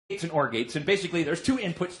gates and OR gates, and basically there's two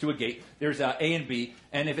inputs to a gate. There's A and B,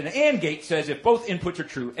 and if an AND gate says if both inputs are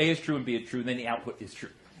true, A is true and B is true, then the output is true.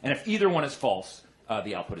 And if either one is false,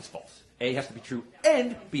 the output is false. A has to be true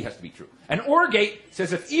and B has to be true. An OR gate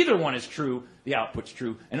says if either one is true, the output's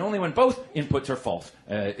true, and only when both inputs are false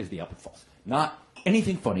is the output false. Not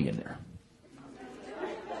anything funny in there.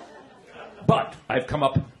 But I've come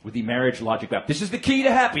up with the marriage logic map. This is the key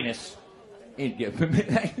to happiness.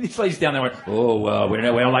 These ladies down there went, oh, we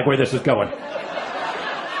don't like where this is going.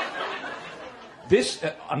 This,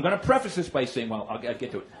 I'm going to preface this by saying, well, I'll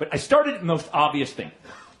get to it. But I started at the most obvious thing.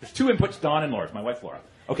 There's two inputs, Dawn and Laura's, my wife Laura.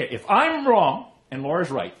 Okay, if I'm wrong and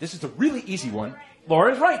Laura's right, this is a really easy one.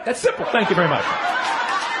 Laura's right. That's simple. Thank you very much.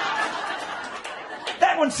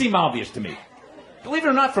 That one seemed obvious to me. Believe it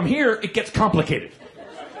or not, from here, it gets complicated.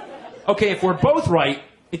 Okay, if we're both right,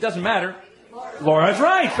 it doesn't matter. Laura's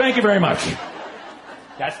right. Thank you very much.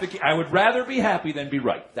 That's the key. I would rather be happy than be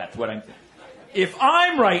right. That's what I'm thinking. If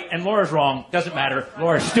I'm right and Laura's wrong, doesn't matter.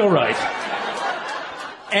 Laura's still right.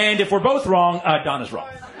 And if we're both wrong, Donna's wrong.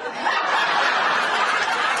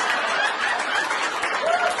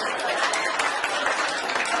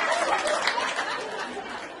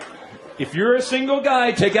 If you're a single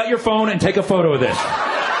guy, take out your phone and take a photo of this.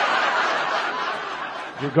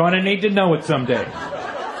 You're going to need to know it someday.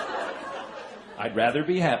 I'd rather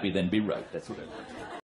be happy than be right. That's what I